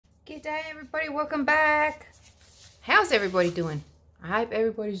G'day everybody, welcome back. How's everybody doing? I hope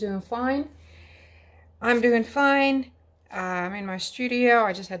everybody's doing fine. I'm doing fine. I'm in my studio.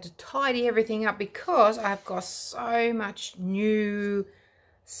 I just had to tidy everything up because I've got so much new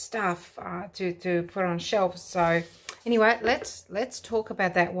stuff to put on shelves. So anyway, let's talk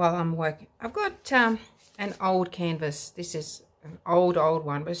about that while I'm working. I've got an old canvas. This is an old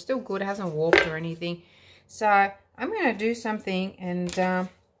one, but it's still good. It hasn't warped or anything. So I'm going to do something, and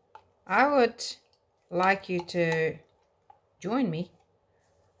I would like you to join me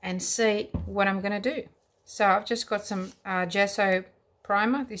and see what I'm going to do. So I've just got some gesso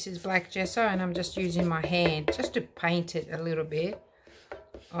primer. This is black gesso, and I'm just using my hand just to paint it a little bit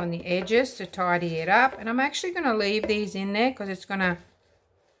on the edges to tidy it up. And I'm actually going to leave these in there because it's going to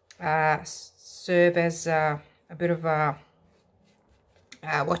serve as a bit of a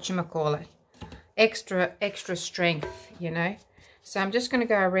whatchamacallit, extra strength, you know. So I'm just going to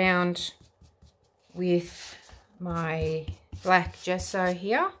go around with my black gesso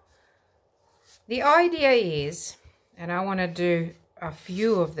here. The idea is, and I want to do a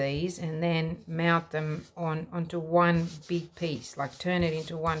few of these and then mount them onto one big piece, like turn it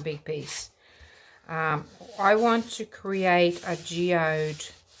into one big piece. I want to create a geode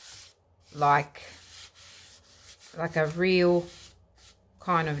like a real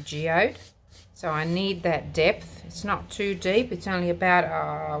kind of geode. So I need that depth. It's not too deep. It's only about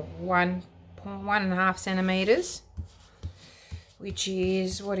 1.5 centimeters, which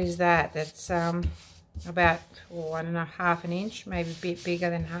is, what is that? That's about 1.5 an inch, maybe a bit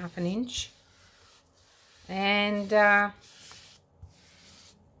bigger than half an inch. And I'm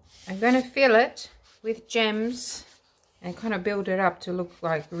going to fill it with gems and kind of build it up to look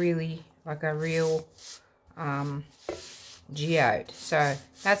like really like a real geode. So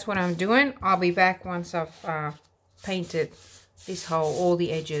that's what I'm doing. I'll be back once I've painted this hole, all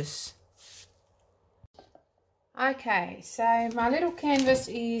the edges. Okay, so my little canvas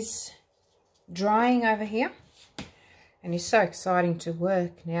is drying over here, and it's so exciting to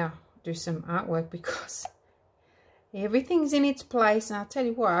work now, do some artwork, because everything's in its place. And I'll tell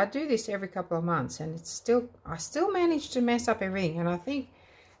you what, I do this every couple of months, and I still manage to mess up everything. And I think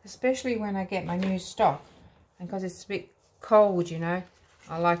especially when I get my new stock, and because it's a bit cold, you know,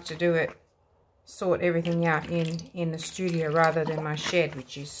 I like to do it, sort everything out in the studio rather than my shed,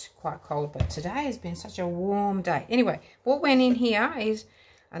 which is quite cold. But today has been such a warm day. Anyway, what went in here is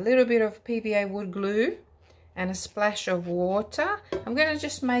a little bit of PVA wood glue and a splash of water. I'm going to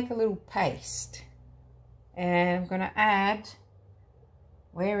just make a little paste, and I'm going to add,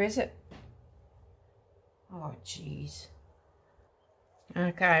 where is it? Oh jeez,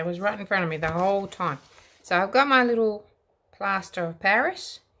 okay, it was right in front of me the whole time. So I've got my little plaster of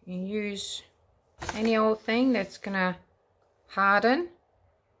Paris. You use any old thing that's gonna harden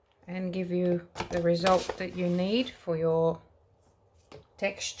and give you the result that you need for your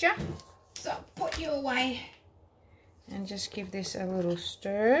texture. So put you away and just give this a little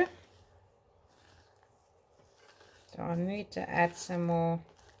stir. So I need to add some more.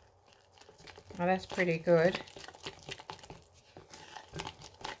 Oh, that's pretty good.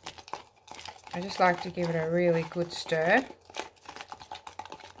 I just like to give it a really good stir.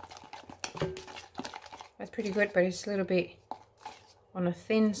 That's pretty good, but it's a little bit on the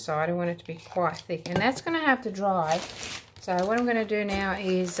thin side. I want it to be quite thick, and that's going to have to dry. So what I'm going to do now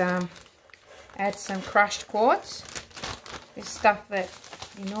is add some crushed quartz. This stuff that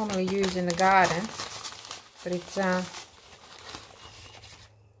you normally use in the garden, but it's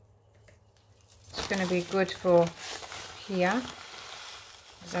going to be good for here,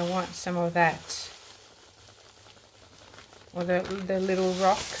 because I want some of that, or the little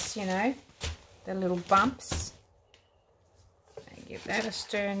rocks, you know, the little bumps. I give that a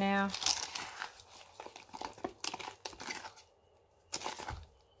stir now.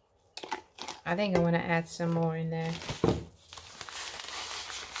 I think I want to add some more in there.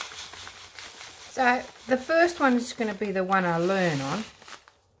 So the first one is going to be the one I learn on.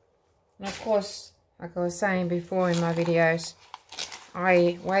 And of course, like I was saying before in my videos,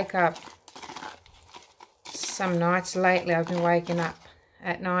 I wake up some nights lately. I've been waking up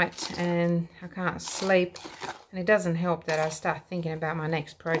at night and I can't sleep, and it doesn't help that I start thinking about my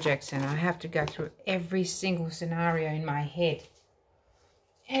next projects, and I have to go through every single scenario in my head,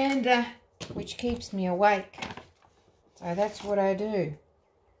 and which keeps me awake. So that's what I do.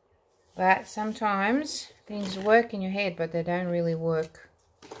 But sometimes things work in your head, but they don't really work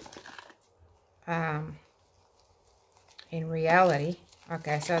in reality.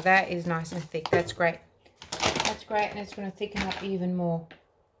 Okay, so that is nice and thick. That's great. That's great, and it's going to thicken up even more.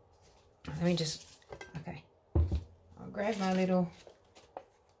 Let me just, okay, I'll grab my little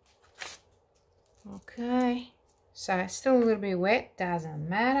Okay, so it's still a little bit wet, doesn't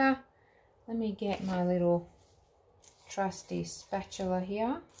matter. Let me get my little trusty spatula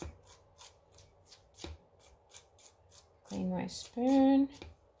here. Clean my spoon,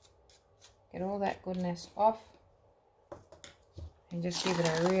 get all that goodness off, and just give it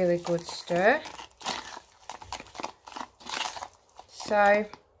a really good stir. So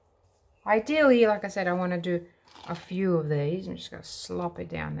ideally, like I said, I want to do a few of these. I'm just going to slop it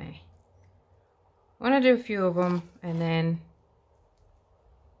down there. I want to do a few of them and then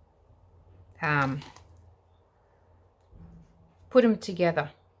put them together.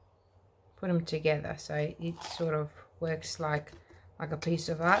 So it sort of works like a piece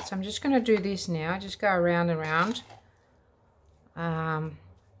of art. So I'm just going to do this now. Just go around and around, and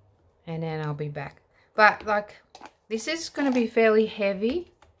then I'll be back. But like, this is going to be fairly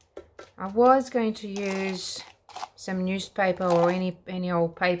heavy. I was going to use some newspaper or any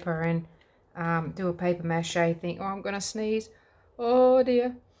old paper and do a paper mache thing. Oh, I'm going to sneeze. Oh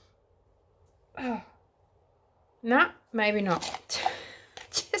dear. Oh. No, maybe not.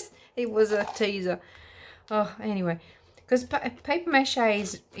 Just, it was a teaser. Oh, anyway, because paper mache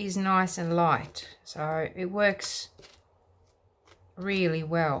is nice and light, so it works really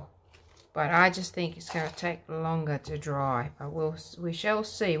well. But I just think it's going to take longer to dry. But we shall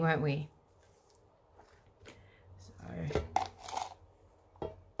see, won't we? So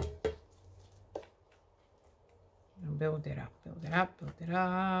build it up, build it up, build it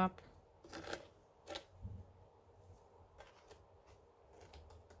up.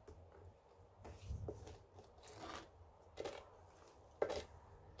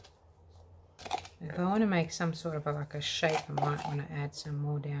 If I want to make some sort of like a shape, I might want to add some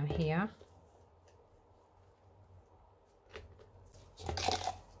more down here.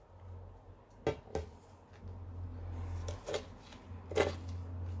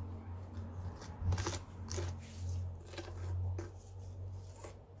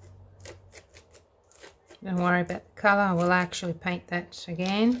 Don't worry about the colour, I will actually paint that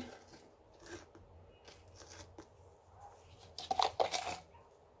again.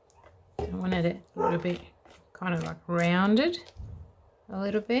 I wanted it a little bit kind of like rounded a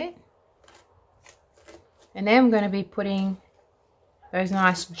little bit. And then I'm going to be putting those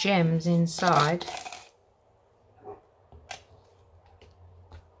nice gems inside.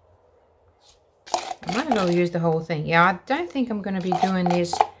 I might as well use the whole thing. Yeah, I don't think I'm going to be doing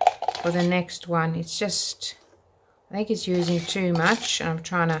this for the next one. It's just, I think it's using too much. I'm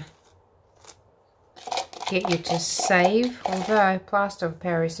trying to get you to save, although plaster of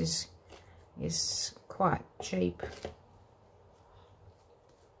Paris is quite cheap.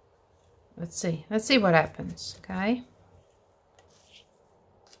 Let's see what happens. Okay,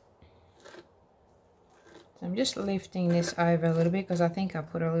 so I'm just lifting this over a little bit because I think I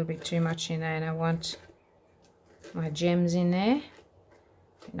put a little bit too much in there and I want my gems in there.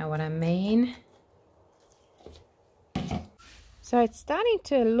 You know what I mean? So it's starting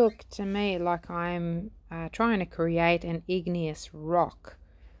to look to me like I'm trying to create an igneous rock.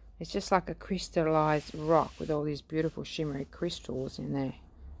 It's just like a crystallized rock with all these beautiful shimmery crystals in there.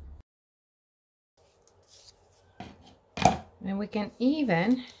 And we can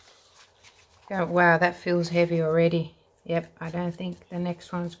even go, wow, that feels heavy already. Yep, I don't think the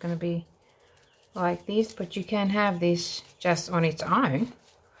next one's going to be like this, but you can have this just on its own.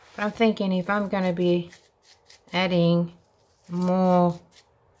 But I'm thinking if I'm going to be adding more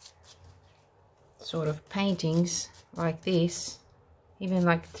sort of paintings like this, even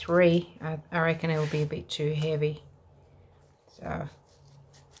like 3, I reckon it will be a bit too heavy. So,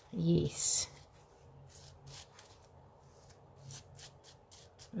 yes.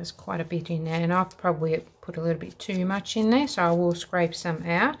 There's quite a bit in there, and I've probably put a little bit too much in there, so I will scrape some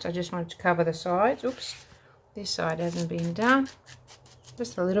out. I just wanted to cover the sides. Oops, this side hasn't been done.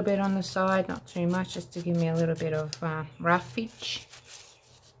 Just a little bit on the side, not too much, just to give me a little bit of roughage.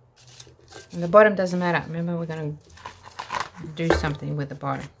 And the bottom doesn't matter. Remember, we're going to do something with the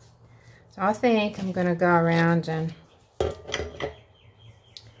bottom. So I think I'm going to go around and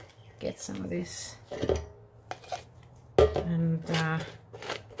get some of this. And yeah,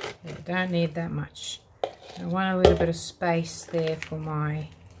 don't need that much. I want a little bit of space there for my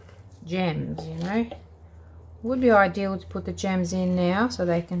gems, you know. Would be ideal to put the gems in now so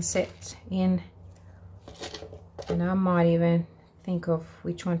they can set in, and I might even think of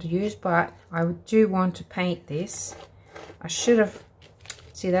which one to use, but I do want to paint this. I should have,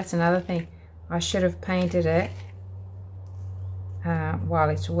 see, that's another thing, I should have painted it while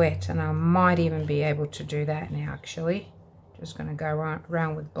it's wet, and I might even be able to do that now actually. Just going to go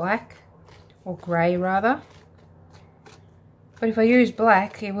around with black, or grey rather, but if I use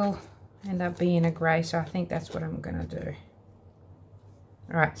black it will end up being a grey, so I think that's what I'm going to do.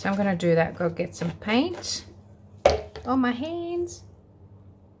 Alright, so I'm going to do that. Go get some paint on my hands.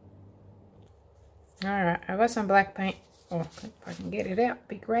 Alright, I've got some black paint. Oh, if I can get it out, it'd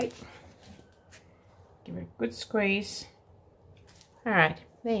be great. Give it a good squeeze. Alright,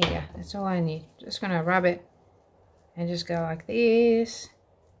 there you go. That's all I need. Just going to rub it and just go like this.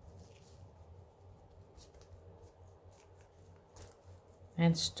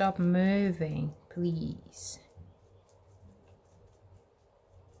 And stop moving, please.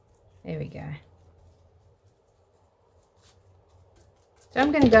 There we go. So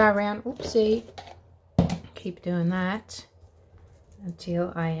I'm going to go around, oopsie, keep doing that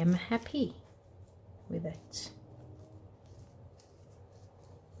until I am happy with it.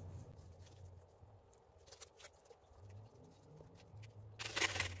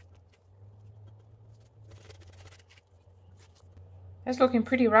 It's looking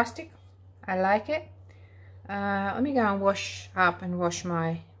pretty rustic. I like it. Let me go and wash up and wash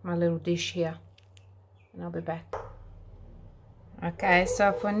my little dish here, and I'll be back. Okay,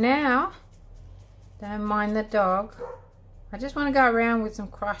 so for now, don't mind the dog. I just want to go around with some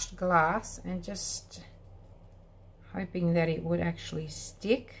crushed glass and just hoping that it would actually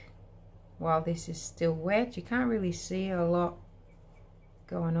stick while this is still wet. You can't really see a lot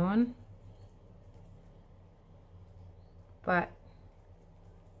going on, but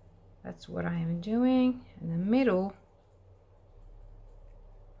that's what I am doing. In the middle,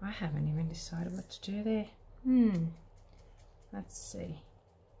 I haven't even decided what to do there. Let's see.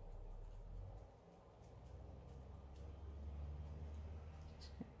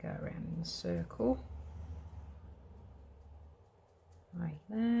 Just go around in a circle like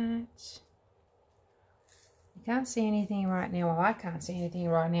that. You can't see anything right now. Well, I can't see anything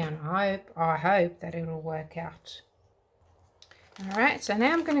right now, and I hope that it'll work out. Alright, so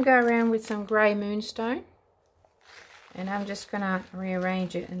now I'm going to go around with some grey moonstone, and I'm just going to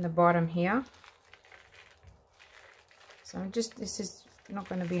rearrange it in the bottom here. So this is not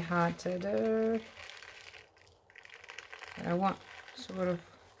going to be hard to do, but I want sort of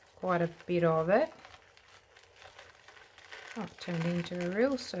quite a bit of it. Oh, it turned into a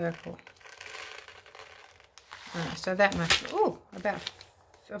real circle. Alright, so that much, oh, about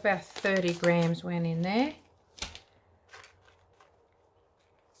 30 grams went in there.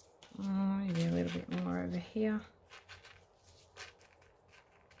 Maybe a little bit more over here.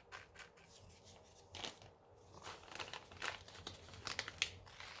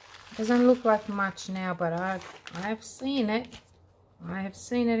 Doesn't look like much now, but I've seen it. I have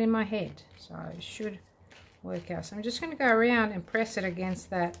seen it in my head, so it should work out. So I'm just going to go around and press it against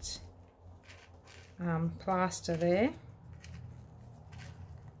that plaster there,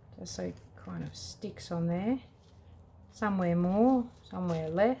 just so it kind of sticks on there. Somewhere more, somewhere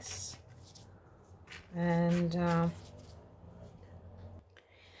less. And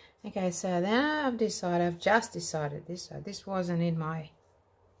okay, so then I've just decided this. So this wasn't in my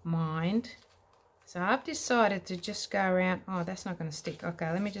mind. So I've decided to just go around. Oh, that's not going to stick. Okay,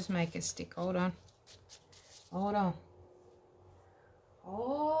 let me just make it stick. Hold on. Hold on.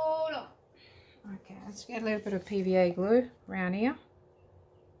 Hold on. Okay, let's get a little bit of PVA glue around here.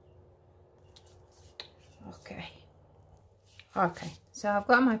 Okay, so I've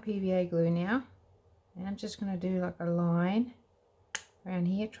got my PVA glue now, and I'm just going to do like a line around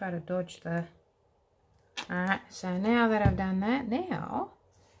here, try to dodge the... Alright, so now that I've done that, now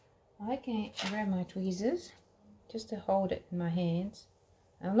I can grab my tweezers just to hold it in my hands.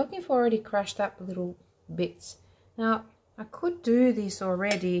 I'm looking for already crushed up little bits. Now, I could do this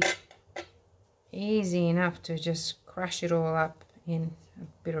already easy enough to just crush it all up in a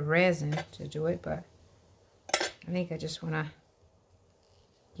bit of resin to do it, but I think I just want to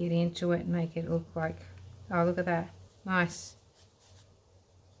get into it and make it look like, oh, look at that, nice.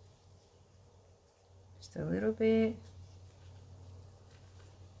 Just a little bit.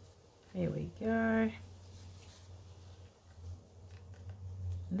 There we go.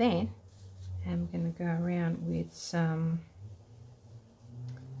 Then I'm going to go around with some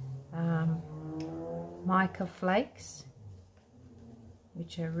mica flakes,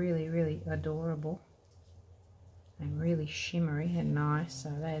 which are really, really adorable and really shimmery and nice.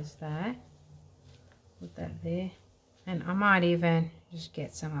 So there's that. Put that there. And I might even just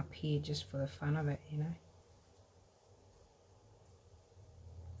get some up here just for the fun of it, you know.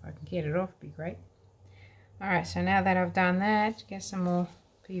 If I can get it off, it'd be great. Alright, so now that I've done that, get some more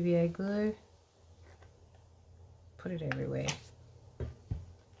PVA glue. Put it everywhere.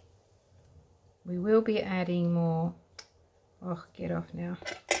 We will be adding more. Oh, get off now.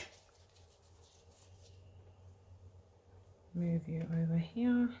 Move you over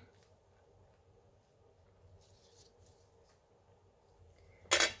here.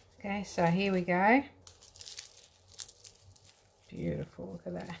 Okay, so here we go. Beautiful, look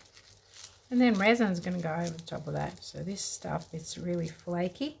at that. And then resin's going to go over the top of that. So this stuff, it's really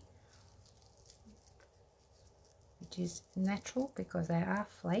flaky, which is natural because they are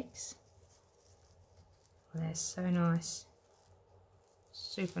flakes. Oh, they're so nice,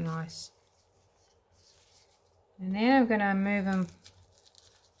 super nice. And then I'm going to move them,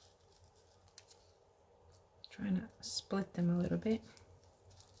 trying to split them a little bit.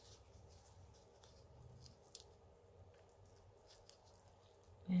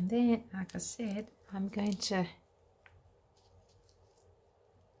 And then, like I said, I'm going to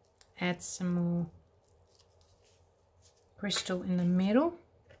add some more crystal in the middle.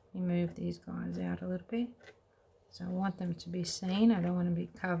 Let me move these guys out a little bit. So I want them to be seen. I don't want to be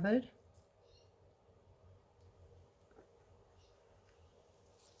covered.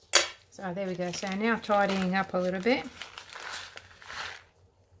 So there we go. So now tidying up a little bit.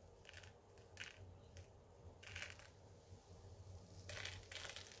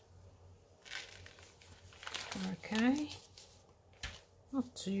 Okay,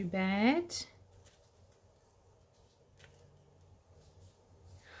 not too bad.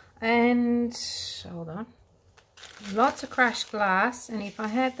 And hold on, lots of crushed glass, and if I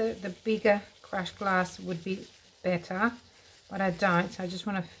had the bigger crushed glass would be better, but I don't, so I just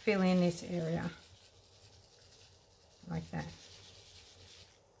want to fill in this area like that.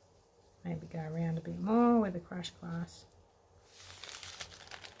 Maybe go around a bit more with the crushed glass.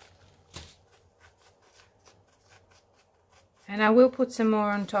 And I will put some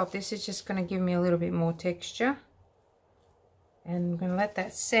more on top. This is just going to give me a little bit more texture. And I'm going to let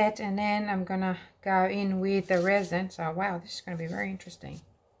that set, and then I'm going to go in with the resin. So wow, this is going to be very interesting.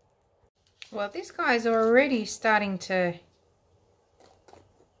 Well, this guy is already starting to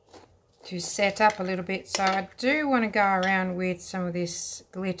set up a little bit. So I do want to go around with some of this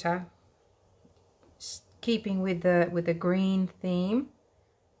glitter, keeping with the green theme.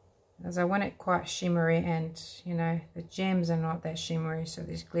 Because I want it quite shimmery, and you know the gems are not that shimmery, so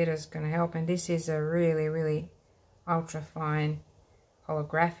this glitter is going to help. And this is a really ultra fine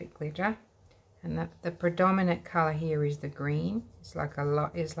holographic glitter, and the predominant color here is the green. It's like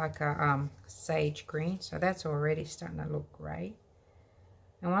a sage green, so that's already starting to look great.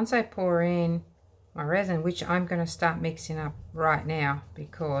 And once I pour in my resin, which I'm going to start mixing up right now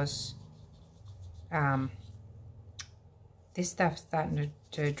because this stuff's starting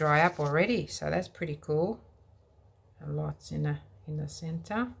to dry up already, so that's pretty cool. And lots in the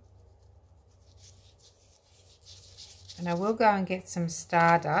center. And I will go and get some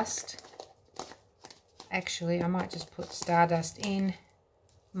Stardust. Actually, I might just put Stardust in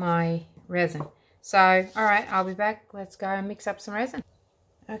my resin. So, all right, I'll be back. Let's go and mix up some resin.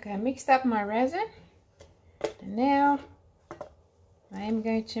 Okay, I mixed up my resin, and now I am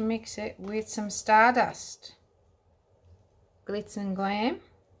going to mix it with some Stardust. Glitz and Glam.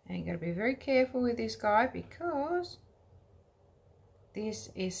 And you got to be very careful with this guy because this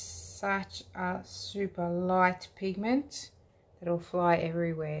is such a super light pigment that'll fly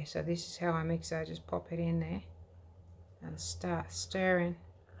everywhere. So this is how I mix it. I just pop it in there and start stirring.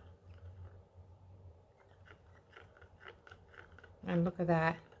 And look at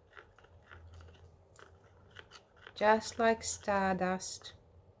that. Just like Stardust.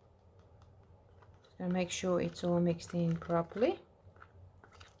 Just gonna make sure it's all mixed in properly.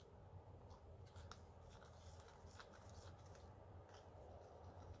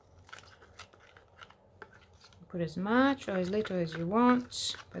 Put as much or as little as you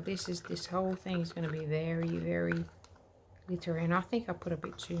want, but this whole thing is going to be very glittery, and I think I put a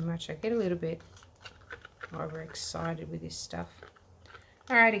bit too much. I get a little bit overexcited with this stuff.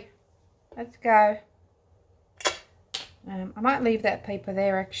 Alrighty, let's go. I might leave that paper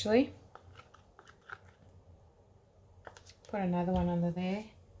there actually. Put another one under there.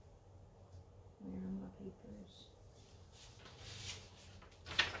 Where are my papers?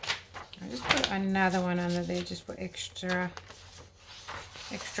 I just put another one under there just for extra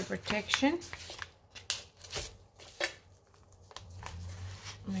protection.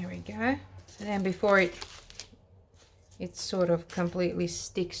 There we go. And then before it sort of completely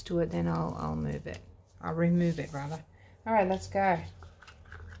sticks to it, then I'll move it. I'll remove it rather. All right, let's go.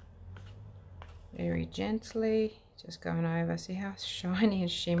 Very gently, just going over. See how shiny and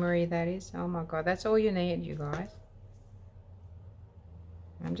shimmery that is? Oh my God, that's all you need, you guys.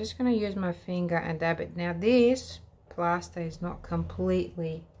 I'm just going to use my finger and dab it. Now this plaster is not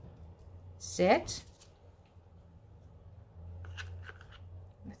completely set.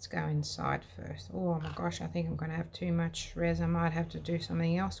 Let's go inside first. Oh my gosh, I think I'm going to have too much resin. I might have to do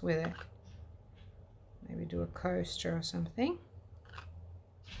something else with it. Maybe do a coaster or something.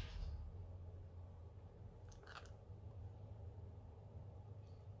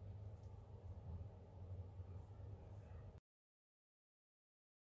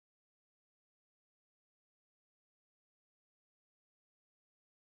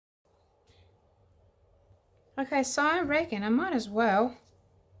 Okay, so I reckon I might as well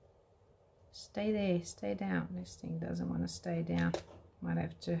stay there, stay down. This thing doesn't want to stay down. Might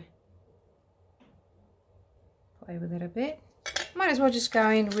have to play with it a bit. Might as well just go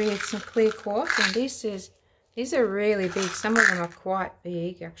in with some clear quartz, and these are really big. Some of them are quite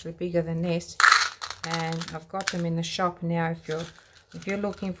big, actually bigger than this. And I've got them in the shop now. If you're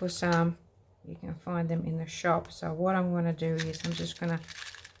looking for some, you can find them in the shop. So what I'm going to do is I'm just going to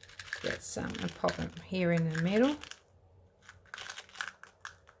get some and pop them here in the middle,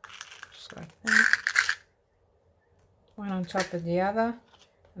 just like that, one on top of the other,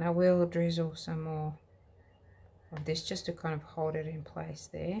 and I will drizzle some more of this just to kind of hold it in place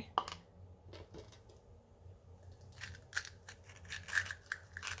there.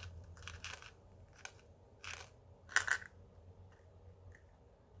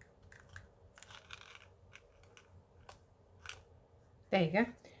 There you go.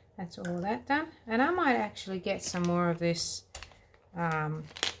 That's all that done. And I might actually get some more of this,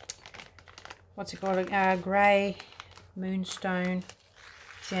 what's it called, grey moonstone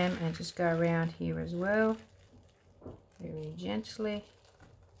gem, and just go around here as well, very gently.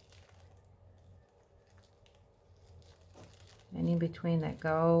 And in between that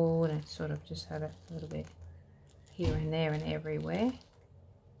gold, and sort of just have a little bit here and there and everywhere.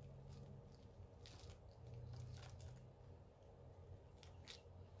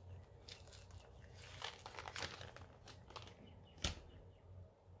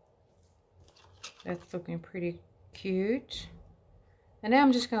 That's looking pretty cute. And now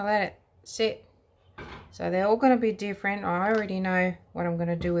I'm just going to let it sit. So they're all going to be different. I already know what I'm going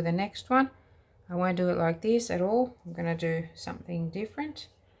to do with the next one. I won't do it like this at all. I'm going to do something different.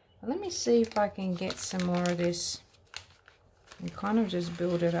 Let me see if I can get some more of this and kind of just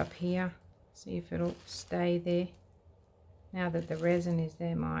build it up here. See if it'll stay there. Now that the resin is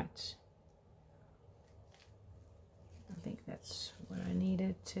there, I think that's what I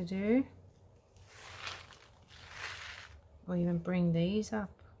needed to do. Or even bring these up.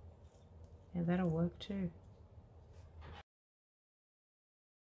 Yeah, that'll work too.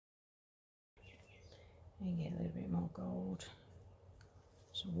 And get a little bit more gold.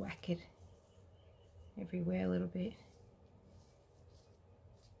 Just whack it everywhere a little bit.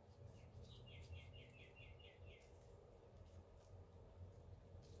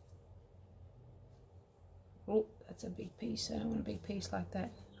 Oh, that's a big piece. I don't want a big piece like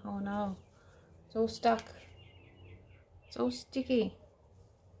that. Oh no, it's all stuck. It's all sticky.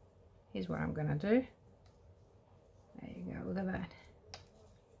 Here's what I'm gonna do. There you go, look at that.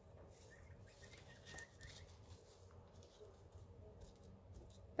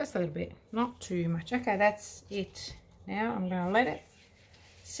 Just a little bit, not too much. Okay, that's it. Now I'm gonna let it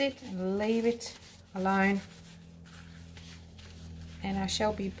sit and leave it alone. And I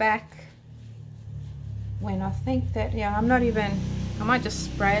shall be back when I think that, yeah, I might just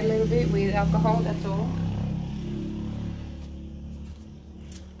spray it a little bit with alcohol, that's all.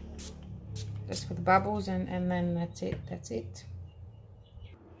 Just for the bubbles, and then that's it.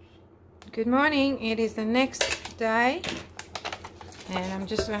 Good morning. It is the next day, and I'm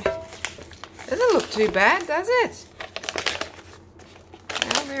just doesn't look too bad, does it?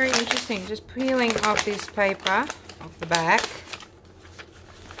 Oh, very interesting. Just peeling off this paper off the back.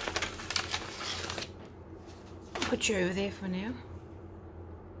 Put you over there for now.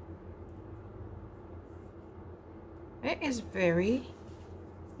 It is very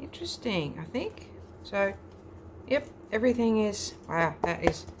interesting, I think. So, yep, everything is, wow, that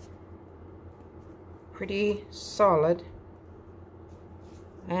is pretty solid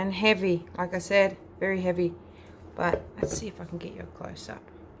and heavy. Like I said, very heavy. But let's see if I can get you a close up.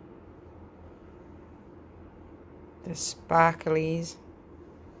 The sparklies.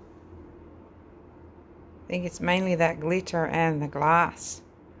 I think it's mainly that glitter and the glass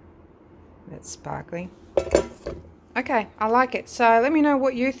that's sparkling. Okay, I like it. So let me know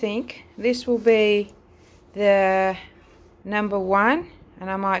what you think. This will be the number 1,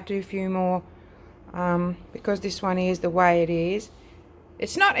 and I might do a few more because this one is the way it is.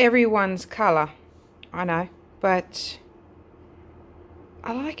 It's not everyone's colour, I know, but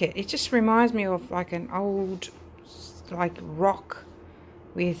I like it. It just reminds me of like an old like rock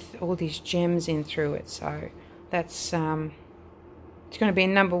with all these gems in through it. So that's it's going to be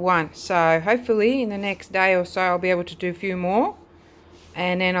number 1. So hopefully in the next day or so I'll be able to do a few more,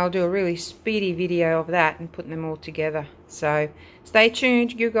 and then I'll do a really speedy video of that and put them all together. So stay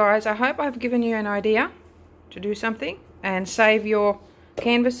tuned, you guys. I hope I've given you an idea to do something and save your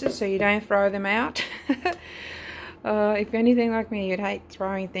canvases so you don't throw them out. If you're anything like me, you'd hate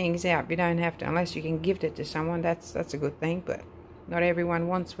throwing things out. You don't have to, unless you can gift it to someone. That's a good thing, but not everyone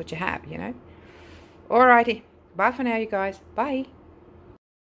wants what you have, you know. Alrighty, Bye for now, you guys. Bye.